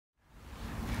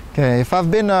Okay, if I've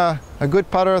been a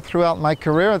good putter throughout my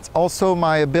career, it's also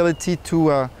my ability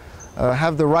to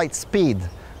have the right speed.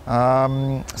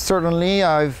 Certainly,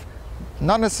 I've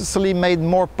not necessarily made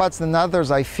more putts than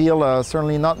others, I feel,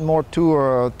 certainly not more 2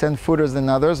 or 10 footers than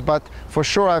others, but for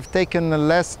sure I've taken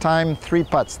less time 3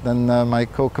 putts than my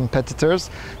co-competitors.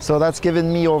 So that's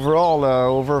given me overall,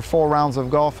 over 4 rounds of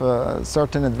golf, a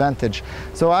certain advantage.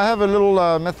 So I have a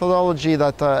little methodology,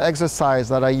 that exercise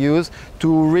that I use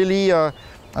to really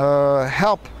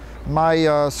help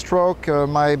my stroke,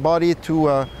 my body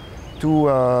to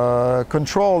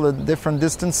control the different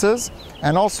distances,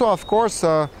 and also of course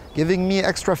giving me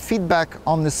extra feedback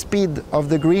on the speed of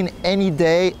the green any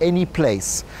day, any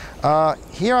place.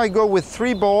 Here I go with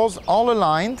 3 balls all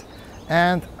aligned,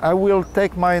 and I will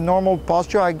take my normal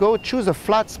posture. I go choose a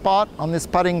flat spot on this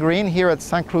putting green here at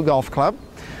St. Cloud Golf Club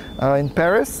in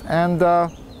Paris, and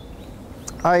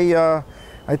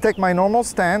I take my normal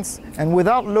stance, and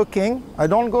without looking, I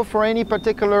don't go for any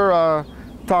particular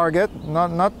target,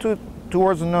 not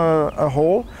towards a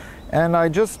hole, and I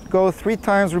just go 3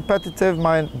 times repetitive,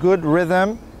 my good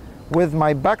rhythm with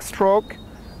my backstroke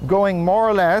going more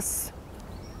or less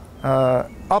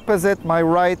opposite my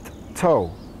right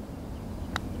toe,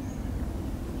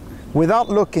 without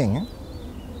looking.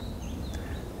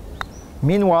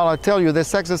 Meanwhile, I tell you,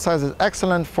 this exercise is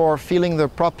excellent for feeling the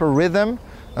proper rhythm,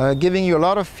 giving you a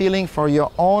lot of feeling for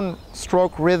your own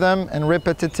stroke rhythm and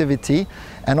repetitivity,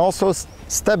 and also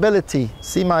stability.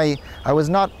 See, I was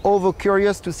not over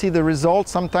curious to see the results.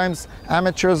 Sometimes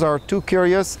amateurs are too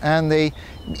curious, and they,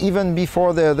 even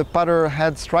before the putter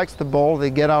head strikes the ball, they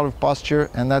get out of posture,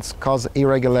 and that's cause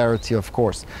irregularity, of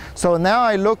course. So now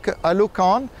I look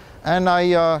on, and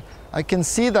I can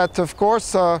see that, of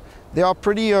course, they are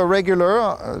pretty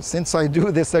regular since I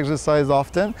do this exercise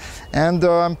often, and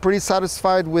I'm pretty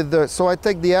satisfied with the. So I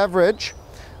take the average,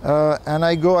 and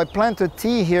I plant a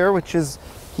tee here, which is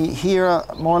here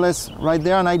more or less right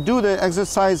there, and I do the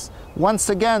exercise once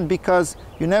again, because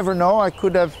you never know, I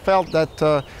could have felt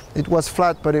that it was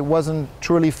flat, but it wasn't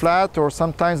truly flat, or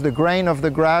sometimes the grain of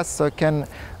the grass can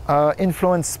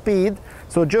influence speed.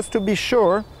 So just to be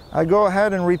sure, I go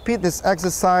ahead and repeat this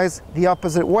exercise the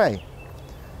opposite way,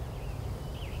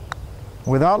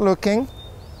 without looking,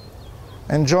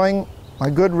 enjoying my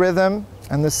good rhythm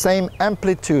and the same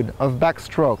amplitude of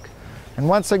backstroke. And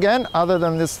once again, other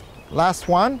than this last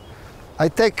one, I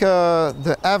take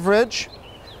the average,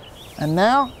 and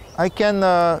now I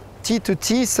can tee to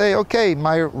tee say, okay,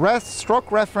 my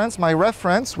stroke reference, my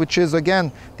reference, which is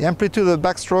again the amplitude of the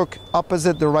backstroke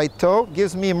opposite the right toe,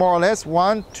 gives me more or less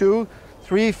 1, 2,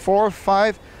 3, 4,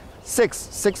 5,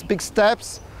 6 big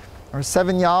steps, or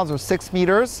 7 yards or 6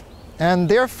 meters, and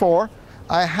therefore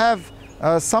I have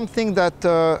something that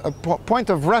a point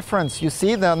of reference. You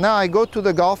see that now I go to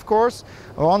the golf course,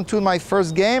 on to my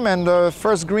first game, and the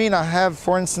first green I have,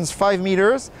 for instance, 5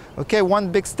 meters. Okay,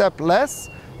 1 big step less.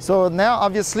 So now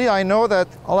obviously I know that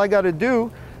all I got to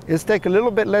do is take a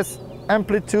little bit less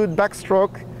amplitude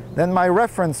backstroke than my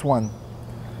reference one,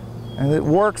 and it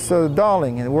works,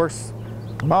 darling. It works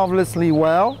marvelously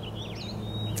well.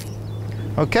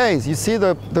 Okay, you see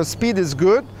the speed is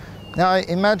good. Now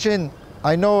imagine,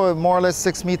 I know more or less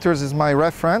 6 meters is my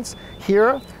reference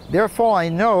here, therefore I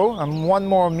know I'm 1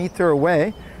 more meter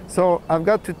away, so I've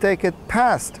got to take it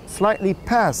past, slightly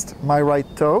past my right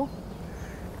toe,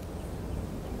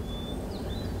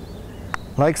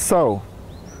 like so.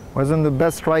 Wasn't the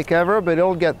best strike ever, but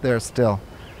it'll get there still.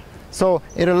 So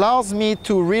it allows me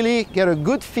to really get a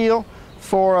good feel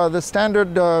for the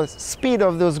standard speed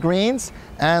of those greens,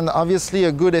 and obviously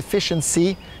a good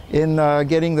efficiency in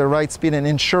getting the right speed and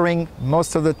ensuring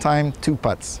most of the time 2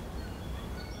 putts.